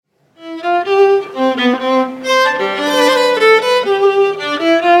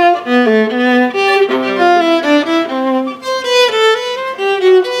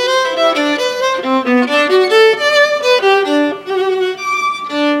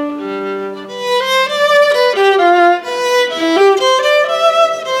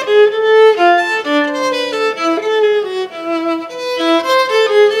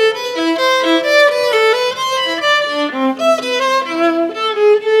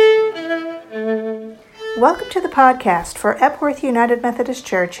Welcome to the podcast for Epworth United Methodist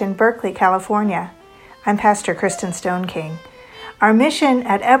Church in Berkeley, California. I'm Pastor Kristen Stone King. Our mission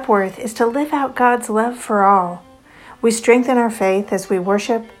at Epworth is to live out God's love for all. We strengthen our faith as we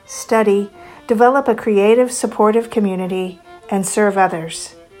worship, study, develop a creative, supportive community, and serve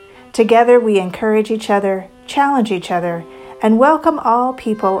others. Together we encourage each other, challenge each other, and welcome all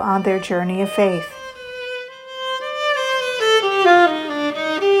people on their journey of faith.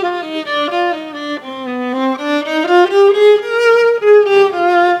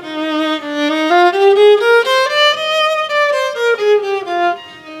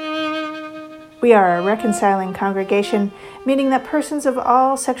 We are a reconciling congregation, meaning that persons of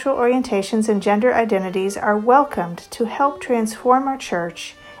all sexual orientations and gender identities are welcomed to help transform our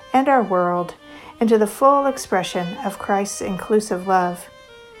church and our world into the full expression of Christ's inclusive love.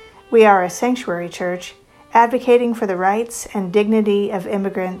 We are a sanctuary church, advocating for the rights and dignity of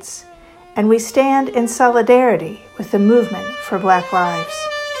immigrants, and we stand in solidarity with the movement for Black lives.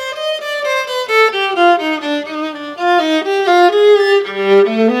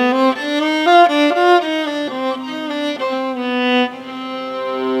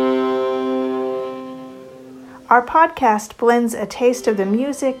 Our podcast blends a taste of the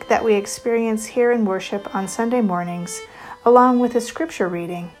music that we experience here in worship on Sunday mornings, along with a scripture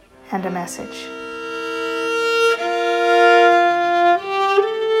reading and a message.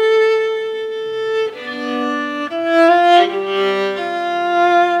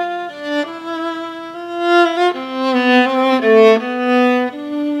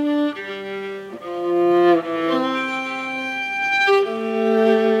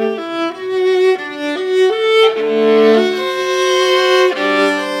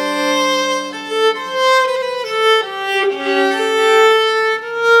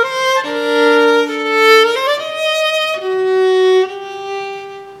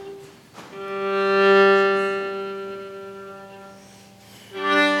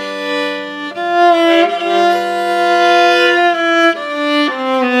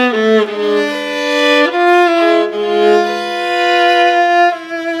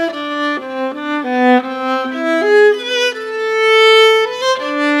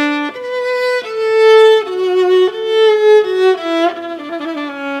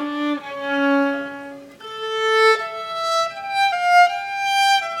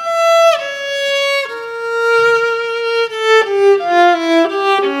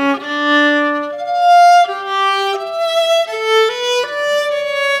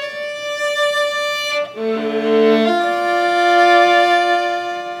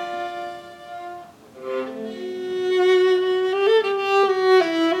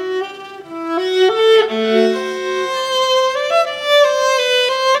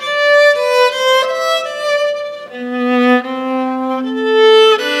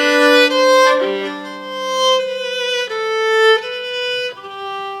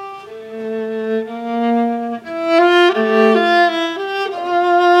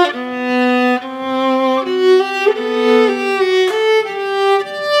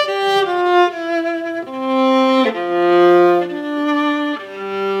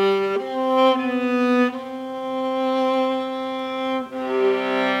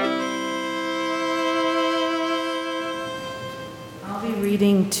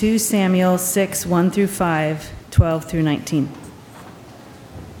 Reading 2 Samuel 6, 1 through 5, 12 through 19.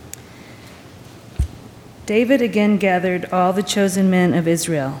 David again gathered all the chosen men of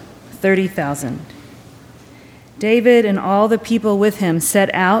Israel, 30,000. David and all the people with him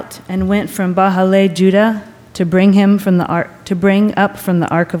set out and went from Baale Judah to bring up from the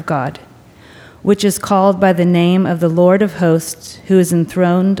ark of God, which is called by the name of the Lord of hosts, who is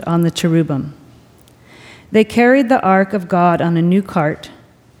enthroned on the cherubim. They carried the ark of God on a new cart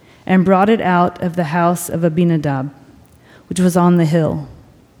and brought it out of the house of Abinadab, which was on the hill.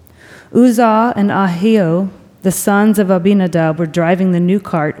 Uzzah and Ahio, the sons of Abinadab, were driving the new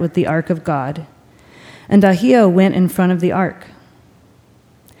cart with the ark of God, and Ahio went in front of the ark.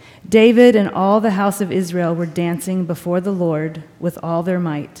 David and all the house of Israel were dancing before the Lord with all their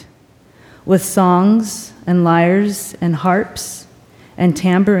might, with songs and lyres and harps and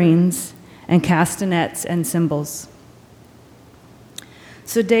tambourines and castanets and cymbals.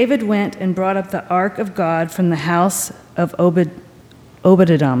 So David went and brought up the ark of God from the house of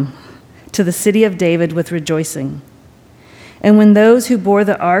Obed-Edom to the city of David with rejoicing. And when those who bore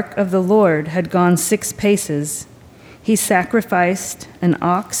the ark of the Lord had gone 6 paces, he sacrificed an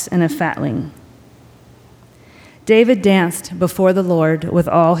ox and a fatling. David danced before the Lord with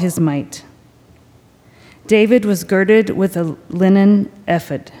all his might. David was girded with a linen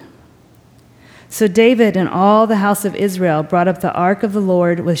ephod. So David and all the house of Israel brought up the ark of the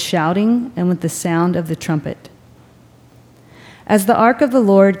Lord with shouting and with the sound of the trumpet. As the ark of the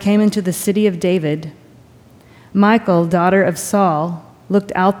Lord came into the city of David, Michal, daughter of Saul,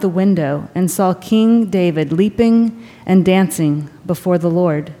 looked out the window and saw King David leaping and dancing before the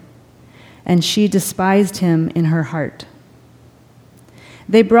Lord, and she despised him in her heart.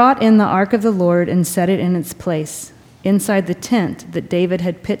 They brought in the ark of the Lord and set it in its place, inside the tent that David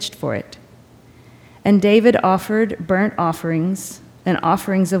had pitched for it. And David offered burnt offerings and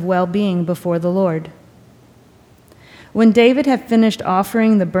offerings of well-being before the Lord. When David had finished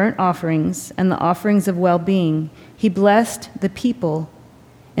offering the burnt offerings and the offerings of well-being, he blessed the people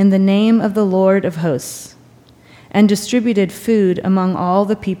in the name of the Lord of hosts, and distributed food among all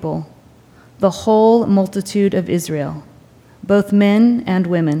the people, the whole multitude of Israel, both men and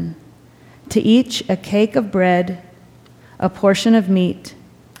women, to each a cake of bread, a portion of meat,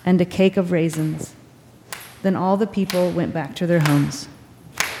 and a cake of raisins. Then all the people went back to their homes.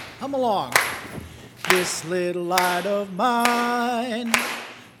 Come along. This little light of mine,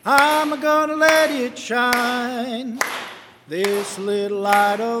 I'm gonna let it shine. This little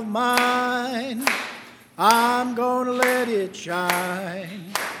light of mine, I'm gonna let it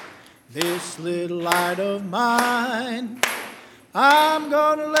shine. This little light of mine, I'm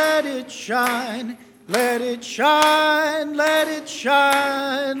gonna let it shine. Let it shine, let it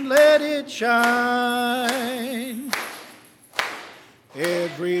shine, let it shine.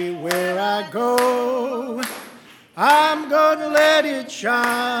 Everywhere I go, I'm gonna let it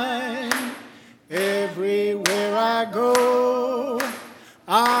shine. Everywhere I go,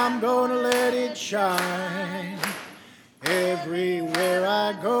 I'm gonna let it shine. Everywhere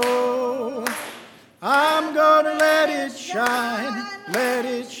I go, I'm gonna let it shine. Let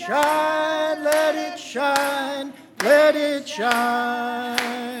it shine, let it shine, let it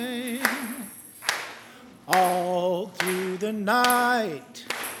shine. All through the night,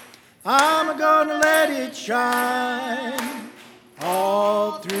 I'm gonna let it shine.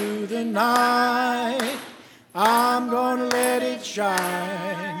 All through the night, I'm gonna let it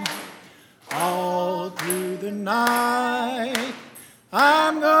shine. All through the night,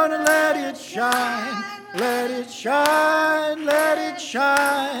 I'm gonna let it shine. Let it shine, let it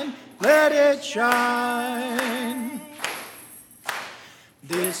shine, let it shine.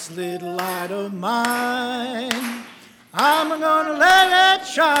 This little light of mine, I'm gonna let it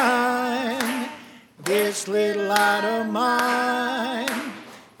shine. This little light of mine,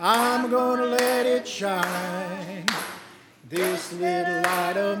 I'm gonna let it shine. This little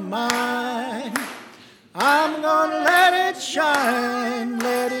light of mine, I'm gonna let it shine.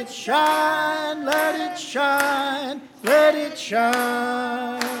 Let it shine, let it shine, let it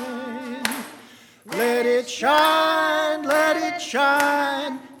shine. Let it shine, let it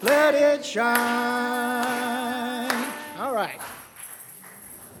shine, let it shine. All right.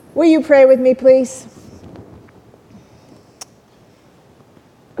 Will you pray with me, please?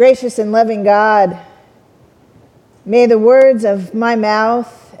 Gracious and loving God, may the words of my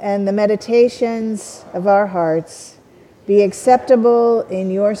mouth and the meditations of our hearts be acceptable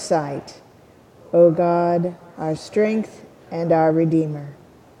in your sight, O God, our strength and our Redeemer.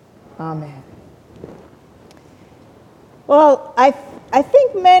 Amen. Well, I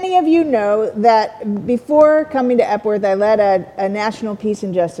think many of you know that before coming to Epworth, I led a national peace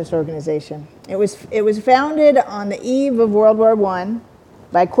and justice organization. It was founded on the eve of World War I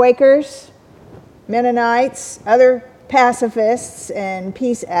by Quakers, Mennonites, other pacifists, and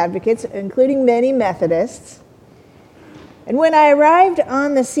peace advocates, including many Methodists. And when I arrived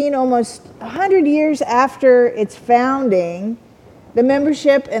on the scene almost 100 years after its founding, the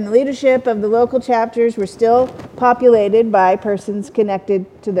membership and the leadership of the local chapters were still populated by persons connected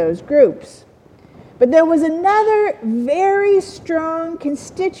to those groups. But there was another very strong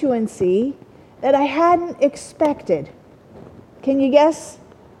constituency that I hadn't expected. Can you guess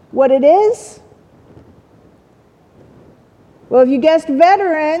what it is? Well, if you guessed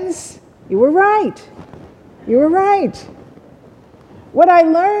veterans, you were right. You were right. What I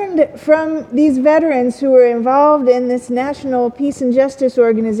learned from these veterans who were involved in this National Peace and Justice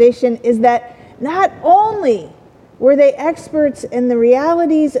Organization is that not only were they experts in the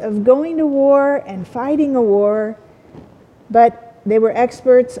realities of going to war and fighting a war, but they were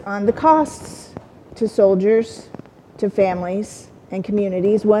experts on the costs to soldiers, to families, and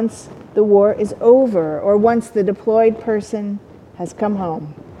communities once the war is over or once the deployed person has come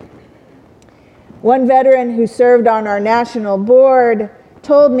home. One veteran who served on our national board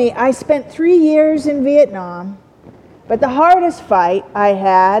told me, I spent 3 years in Vietnam, but the hardest fight I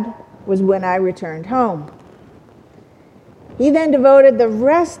had was when I returned home. He then devoted the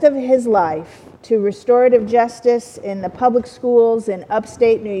rest of his life to restorative justice in the public schools in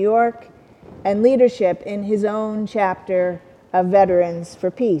upstate New York, and leadership in his own chapter of Veterans for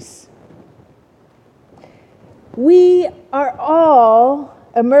Peace. We are all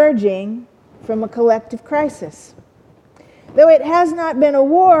emerging from a collective crisis. Though it has not been a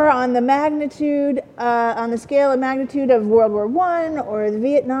war on the magnitude, on the scale of magnitude of World War I or the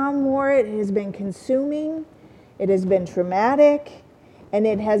Vietnam War, it has been consuming, it has been traumatic, and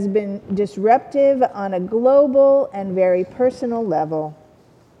it has been disruptive on a global and very personal level.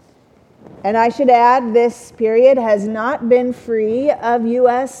 And I should add, this period has not been free of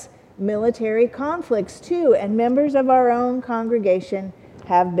U.S. military conflicts, too, and members of our own congregation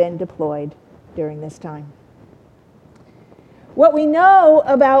have been deployed during this time. What we know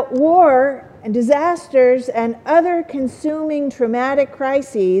about war and disasters and other consuming traumatic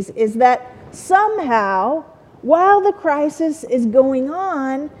crises is that somehow, while the crisis is going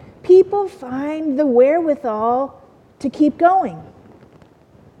on, people find the wherewithal to keep going,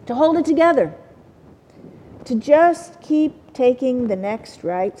 to hold it together, to just keep taking the next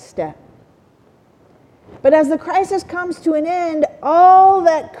right step. But as the crisis comes to an end, all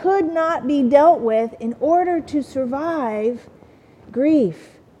that could not be dealt with in order to survive,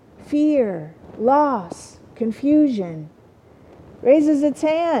 grief, fear, loss, confusion, raises its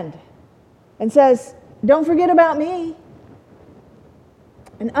hand and says, "Don't forget about me."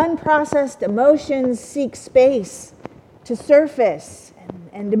 And unprocessed emotions seek space to surface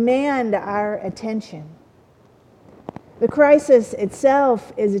and demand our attention. The crisis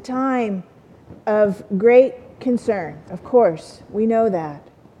itself is a time of great concern. Of course, we know that.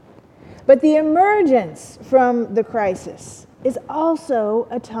 But the emergence from the crisis is also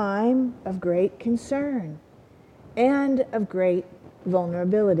a time of great concern and of great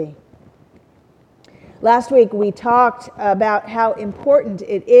vulnerability. Last week we talked about how important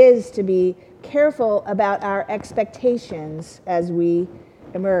it is to be careful about our expectations as we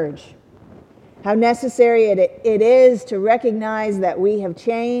emerge. How necessary it is to recognize that we have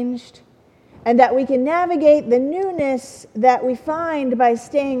changed and that we can navigate the newness that we find by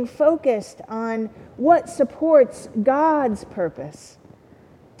staying focused on what supports God's purpose.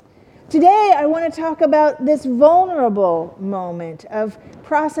 Today, I want to talk about this vulnerable moment of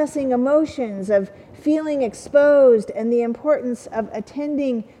processing emotions, of feeling exposed, and the importance of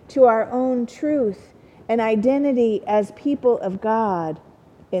attending to our own truth and identity as people of God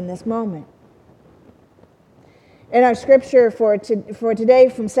in this moment. In our scripture for today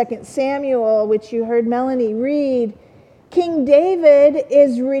from 2 Samuel, which you heard Melanie read, King David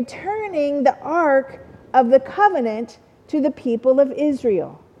is returning the Ark of the Covenant to the people of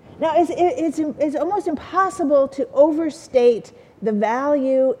Israel. Now, it's almost impossible to overstate the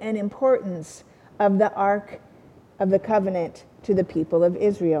value and importance of the Ark of the Covenant to the people of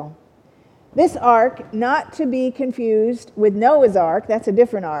Israel. This ark, not to be confused with Noah's Ark, that's a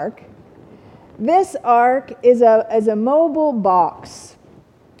different ark. This ark is a mobile box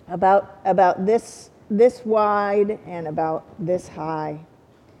about this wide and about this high.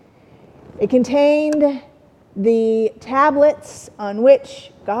 It contained the tablets on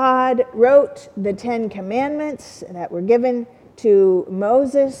which God wrote the 10 Commandments that were given to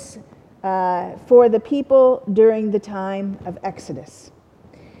Moses for the people during the time of Exodus.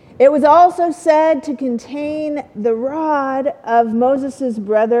 It was also said to contain the rod of Moses'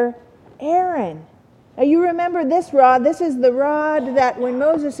 brother Aaron. Now you remember this rod. This is the rod that when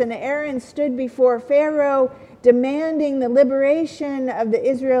Moses and Aaron stood before Pharaoh demanding the liberation of the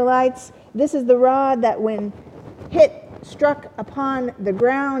Israelites, this is the rod that when struck upon the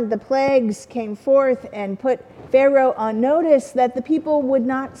ground, the plagues came forth and put Pharaoh on notice that the people would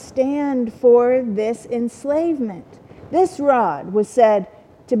not stand for this enslavement. This rod was said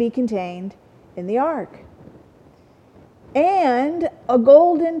to be contained in the ark. And a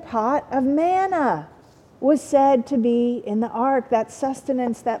golden pot of manna was said to be in the ark, that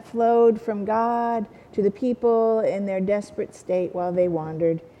sustenance that flowed from God to the people in their desperate state while they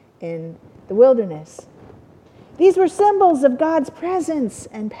wandered in the wilderness. These were symbols of God's presence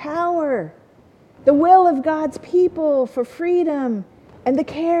and power, the will of God's people for freedom, and the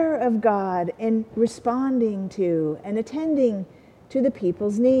care of God in responding to and attending to the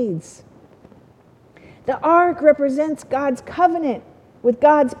people's needs. The ark represents God's covenant with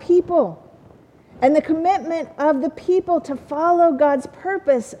God's people and the commitment of the people to follow God's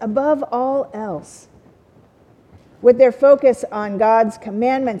purpose above all else. With their focus on God's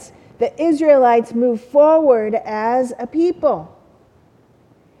commandments, the Israelites moved forward as a people.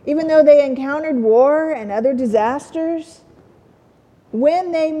 Even though they encountered war and other disasters,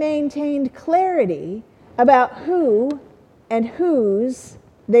 when they maintained clarity about who and whose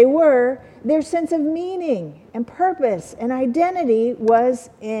they were, their sense of meaning and purpose and identity was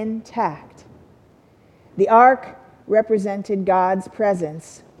intact. The ark represented God's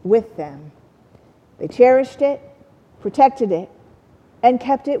presence with them. They cherished it, protected it, and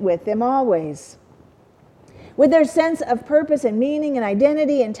kept it with them always. With their sense of purpose and meaning and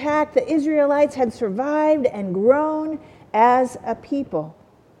identity intact, the Israelites had survived and grown as a people.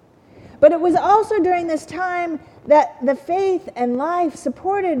 But it was also during this time that the faith and life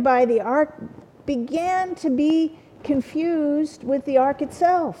supported by the ark began to be confused with the ark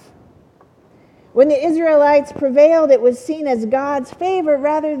itself. When the Israelites prevailed, it was seen as God's favor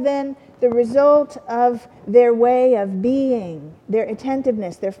rather than the result of their way of being, their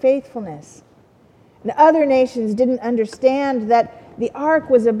attentiveness, their faithfulness. And other nations didn't understand that the ark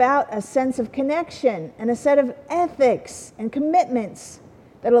was about a sense of connection and a set of ethics and commitments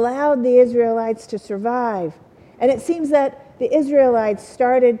that allowed the Israelites to survive. And it seems that the Israelites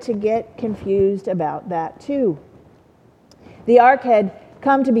started to get confused about that too. The ark had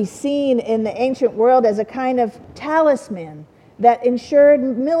come to be seen in the ancient world as a kind of talisman that ensured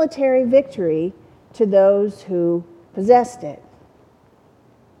military victory to those who possessed it.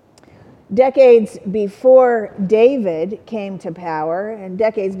 Decades before David came to power, and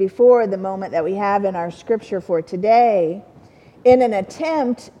decades before the moment that we have in our scripture for today, in an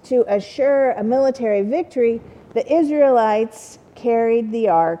attempt to assure a military victory, the Israelites carried the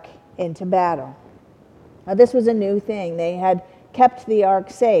ark into battle. Now, this was a new thing. They had kept the ark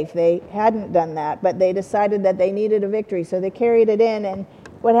safe. They hadn't done that, but they decided that they needed a victory, so they carried it in, and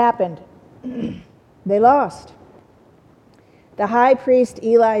what happened? They lost. The high priest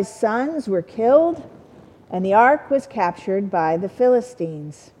Eli's sons were killed, and the ark was captured by the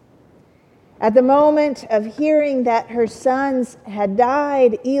Philistines. At the moment of hearing that her sons had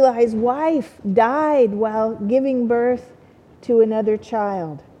died, Eli's wife died while giving birth to another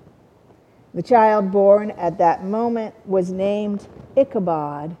child. The child born at that moment was named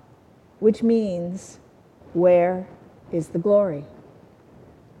Ichabod, which means, where is the glory?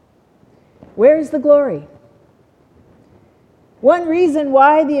 Where is the glory? One reason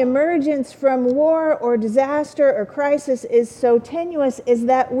why the emergence from war or disaster or crisis is so tenuous is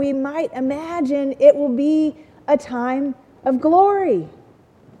that we might imagine it will be a time of glory.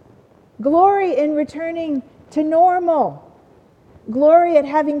 Glory in returning to normal. Glory at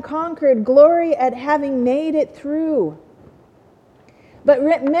having conquered. Glory at having made it through. But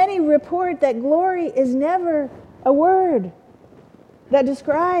many report that glory is never a word that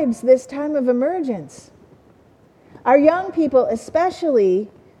describes this time of emergence. Our young people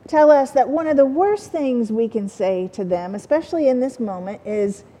especially tell us that one of the worst things we can say to them, especially in this moment,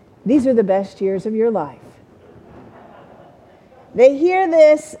 is, "These are the best years of your life." They hear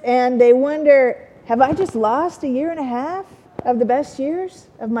this and they wonder, have I just lost a year and a half of the best years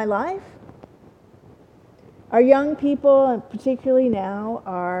of my life? Our young people, particularly now,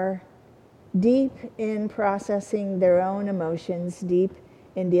 are deep in processing their own emotions, deep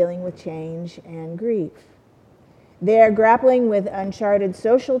in dealing with change and grief. They are grappling with uncharted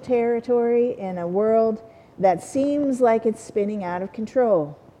social territory in a world that seems like it's spinning out of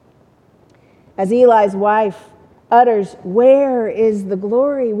control. As Eli's wife utters, "Where is the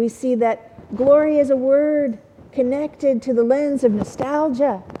glory?" we see that glory is a word connected to the lens of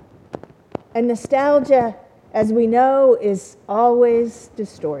nostalgia. And nostalgia, as we know, is always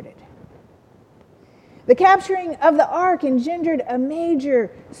distorted. The capturing of the ark engendered a major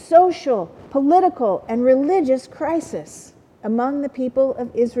social, political, and religious crisis among the people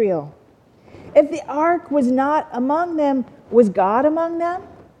of Israel. If the ark was not among them, was God among them?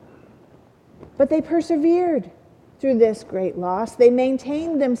 But they persevered through this great loss. They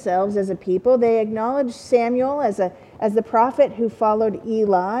maintained themselves as a people. They acknowledged Samuel as the prophet who followed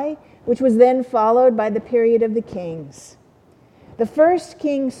Eli, which was then followed by the period of the kings. The first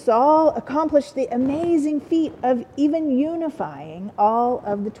king, Saul, accomplished the amazing feat of even unifying all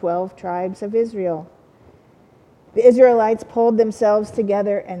of the 12 tribes of Israel. The Israelites pulled themselves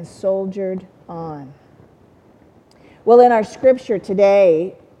together and soldiered on. Well, in our scripture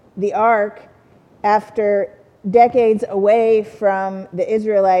today, the ark, after decades away from the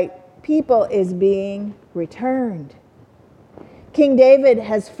Israelite people, is being returned. King David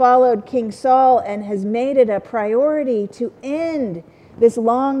has followed King Saul and has made it a priority to end this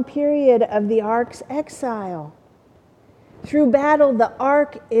long period of the ark's exile. Through battle, the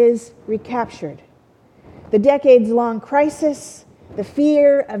ark is recaptured. The decades-long crisis, the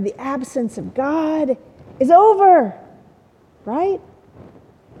fear of the absence of God, is over, right?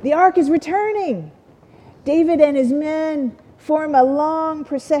 The ark is returning. David and his men form a long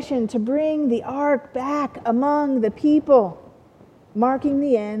procession to bring the ark back among the people. marking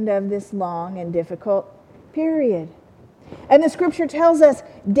the end of this long and difficult period. And the scripture tells us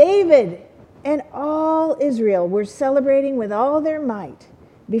David and all Israel were celebrating with all their might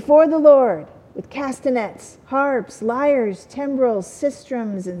before the Lord with castanets, harps, lyres, timbrels,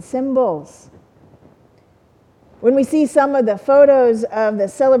 sistrums, and cymbals. When we see some of the photos of the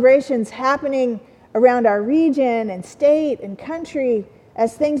celebrations happening around our region and state and country,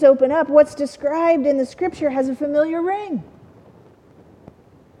 as things open up, what's described in the scripture has a familiar ring.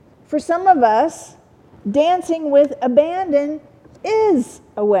 For some of us, dancing with abandon is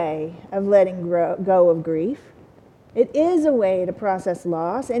a way of letting go of grief. It is a way to process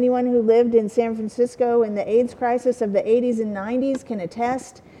loss. Anyone who lived in San Francisco in the AIDS crisis of the 80s and 90s can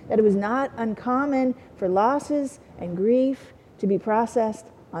attest that it was not uncommon for losses and grief to be processed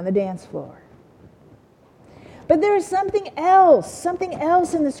on the dance floor. But there is something else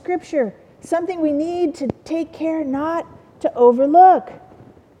in the scripture, something we need to take care not to overlook.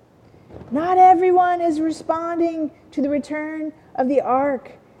 Not everyone is responding to the return of the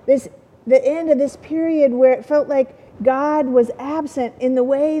ark, the end of this period where it felt like God was absent in the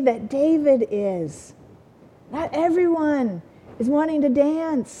way that David is. Not everyone is wanting to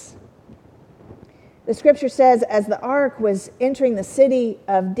dance. The scripture says, as the ark was entering the city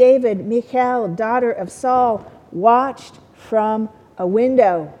of David, Michal, daughter of Saul, watched from a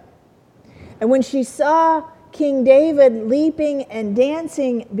window. And when she saw King David leaping and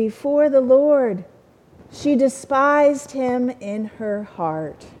dancing before the Lord, she despised him in her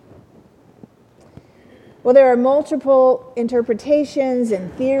heart. Well, there are multiple interpretations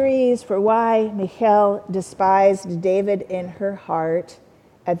and theories for why Michal despised David in her heart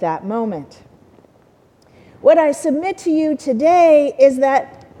at that moment. What I submit to you today is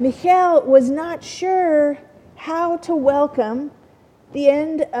that Michal was not sure how to welcome the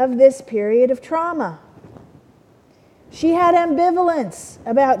end of this period of trauma. She had ambivalence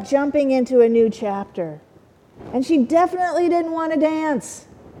about jumping into a new chapter, and she definitely didn't want to dance.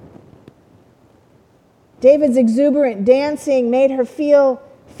 David's exuberant dancing made her feel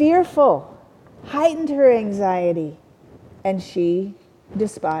fearful, heightened her anxiety, and she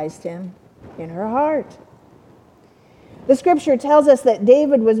despised him in her heart. The scripture tells us that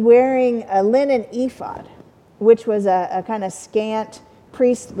David was wearing a linen ephod, which was a kind of scant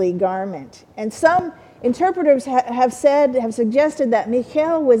priestly garment. And some interpreters have suggested that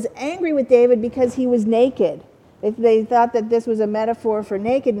Michal was angry with David because he was naked. They thought that this was a metaphor for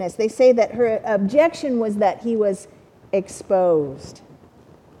nakedness. They say that her objection was that he was exposed.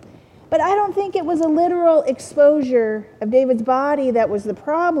 But I don't think it was a literal exposure of David's body that was the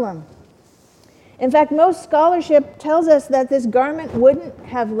problem. In fact, most scholarship tells us that this garment wouldn't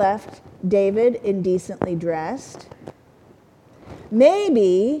have left David indecently dressed.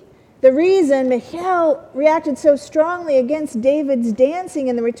 Maybe the reason Michal reacted so strongly against David's dancing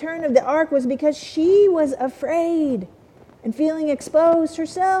and the return of the ark was because she was afraid and feeling exposed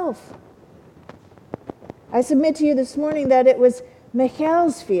herself. I submit to you this morning that it was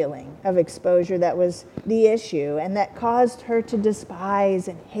Michal's feeling of exposure that was the issue and that caused her to despise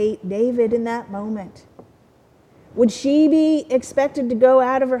and hate David in that moment. Would she be expected to go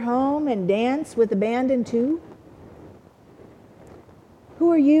out of her home and dance with abandon too?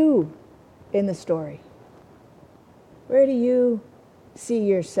 Who are you in the story? Where do you see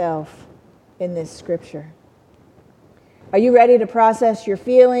yourself in this scripture? Are you ready to process your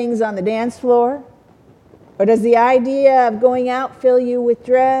feelings on the dance floor? Or does the idea of going out fill you with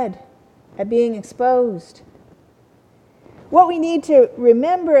dread at being exposed? What we need to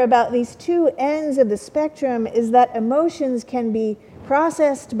remember about these two ends of the spectrum is that emotions can be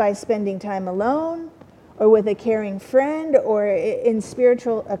processed by spending time alone, or with a caring friend, or in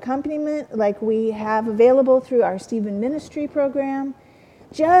spiritual accompaniment like we have available through our Stephen Ministry program,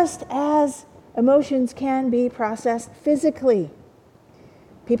 just as emotions can be processed physically.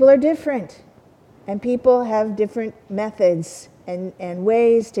 People are different, and people have different methods and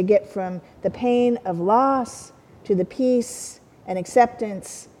ways to get from the pain of loss to the peace and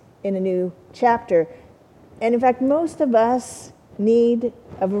acceptance in a new chapter. And in fact, most of us need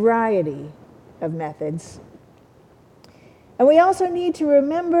a variety of methods. And we also need to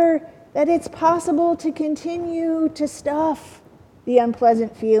remember that it's possible to continue to stuff the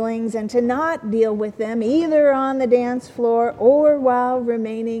unpleasant feelings and to not deal with them either on the dance floor or while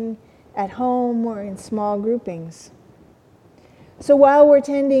remaining at home or in small groupings. So while we're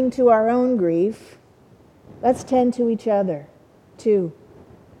tending to our own grief, let's tend to each other too.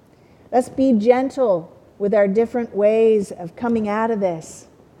 Let's be gentle with our different ways of coming out of this.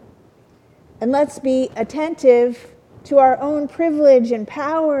 And let's be attentive to our own privilege and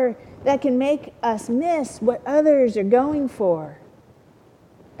power that can make us miss what others are going for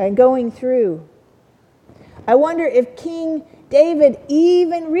and going through. I wonder if King David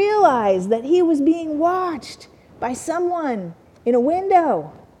even realized that he was being watched by someone in a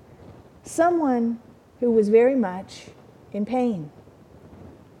window, someone who was very much in pain.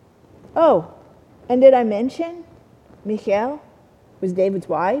 Oh, and did I mention Michal was David's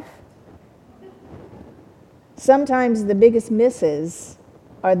wife? Sometimes the biggest misses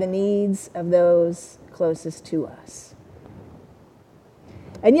are the needs of those closest to us.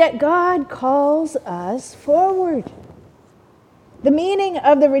 And yet God calls us forward. The meaning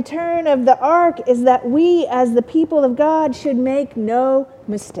of the return of the ark is that we, as the people of God, should make no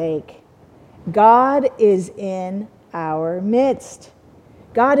mistake. God is in our midst.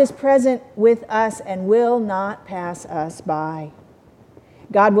 God is present with us and will not pass us by.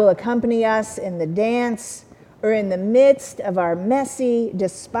 God will accompany us in the dance or in the midst of our messy,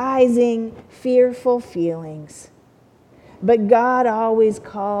 despising, fearful feelings. But God always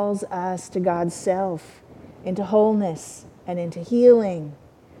calls us to God's self, into wholeness and into healing.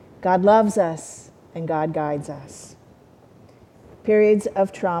 God loves us and God guides us. Periods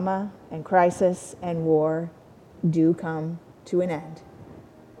of trauma and crisis and war do come to an end.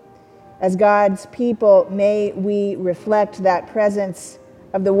 As God's people, may we reflect that presence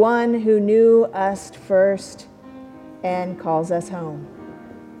of the one who knew us first and calls us home.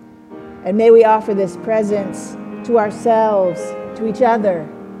 And may we offer this presence to ourselves, to each other,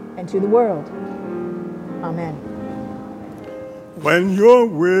 and to the world. Amen. When you're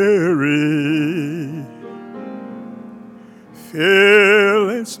weary,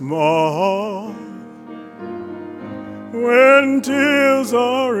 feeling small, when tears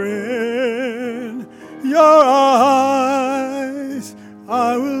are in your eyes,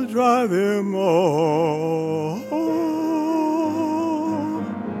 I will dry them all.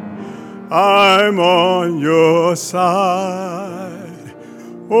 I'm on your side.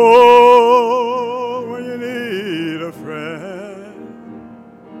 Oh, when you need a friend,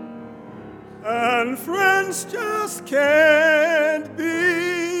 and friends just can't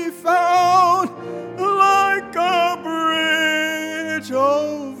be found like a bridge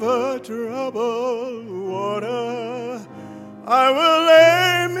over troubled water. I will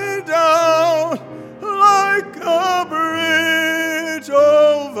lay me down like a bridge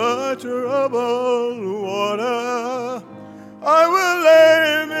over troubled water. I will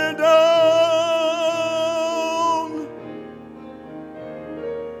lay me down.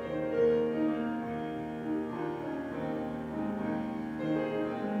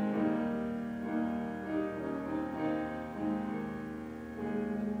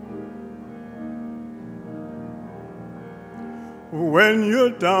 When you're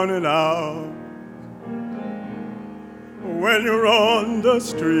down and out, when you're on the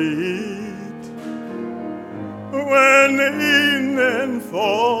street, when the evening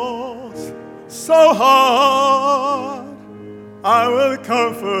falls so hard, I will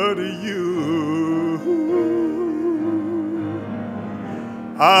comfort you.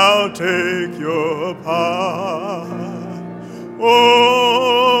 I'll take your part.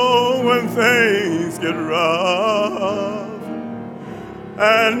 Oh, when things get rough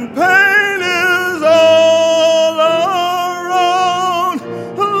and pain is all around,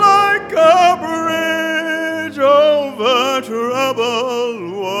 like a bridge over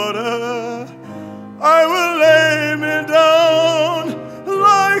troubled water, I will lay me down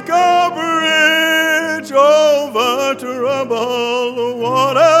like a bridge over troubled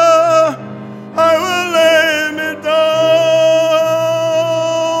water. I will lay me down.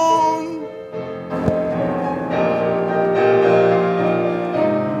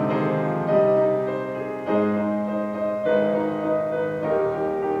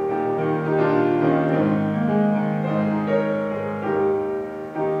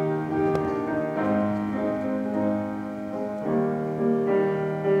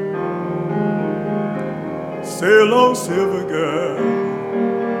 Sail on, silver girl,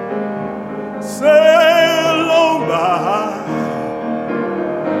 sail on by.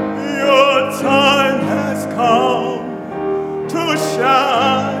 Your time has come to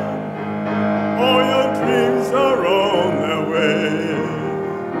shine. All your dreams are on their way.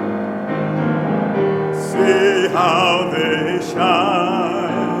 See how they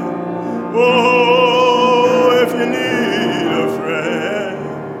shine. Oh, if you need a friend,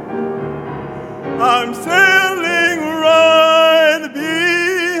 I'm sailing right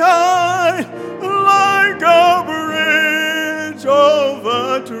behind like a bridge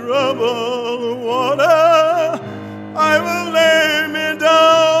over troubled water. I will lay me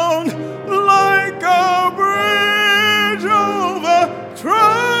down like a bridge over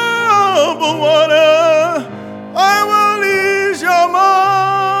troubled water. I will ease your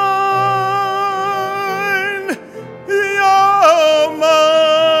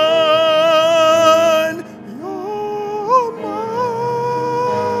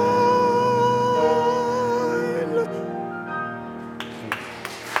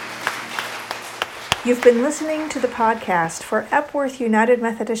You've been listening to the podcast for Epworth United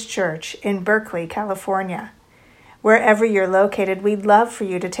Methodist Church in Berkeley, California. Wherever you're located, we'd love for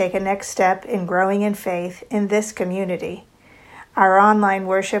you to take a next step in growing in faith in this community. Our online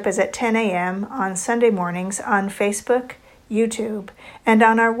worship is at 10 a.m. on Sunday mornings on Facebook, YouTube, and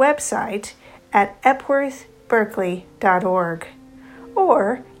on our website at epworthberkeley.org.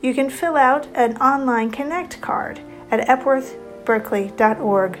 Or you can fill out an online Connect card at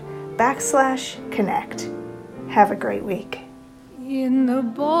epworthberkeley.org/connect. Have a great week. In the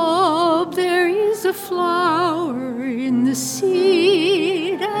bulb there is a flower, in the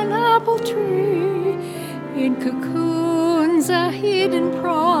seed an apple tree, in cocoons a hidden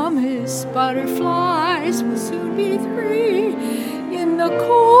promise, butterflies will soon be free. In the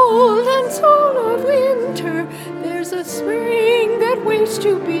cold and soul of winter there's a spring that waits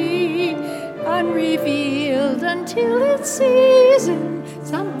to be unrevealed until its season,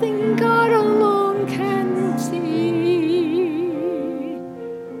 something God alone can see.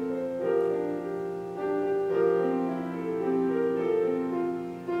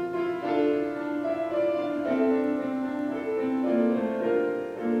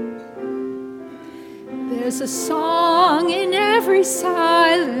 There's a song in every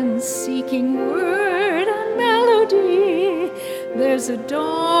silence, seeking word and melody. There's a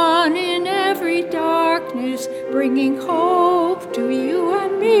dawn in every darkness, bringing hope to you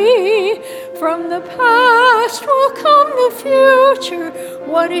and me. From the past will come the future,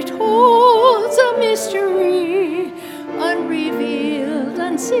 what it holds a mystery, unrevealed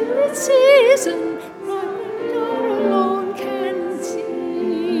until its season, God alone can see.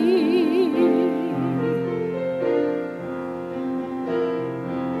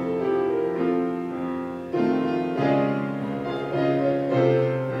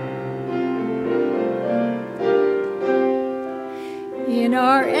 In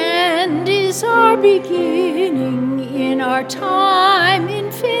our end is our beginning, in our time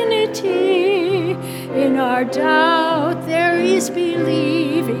infinity. In our doubt there is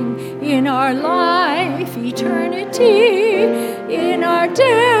believing, in our life eternity. In our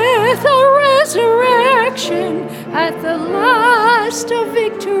death a resurrection, at the last a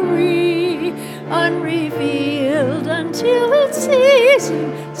victory, unrevealed until its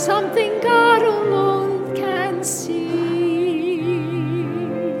season, something God alone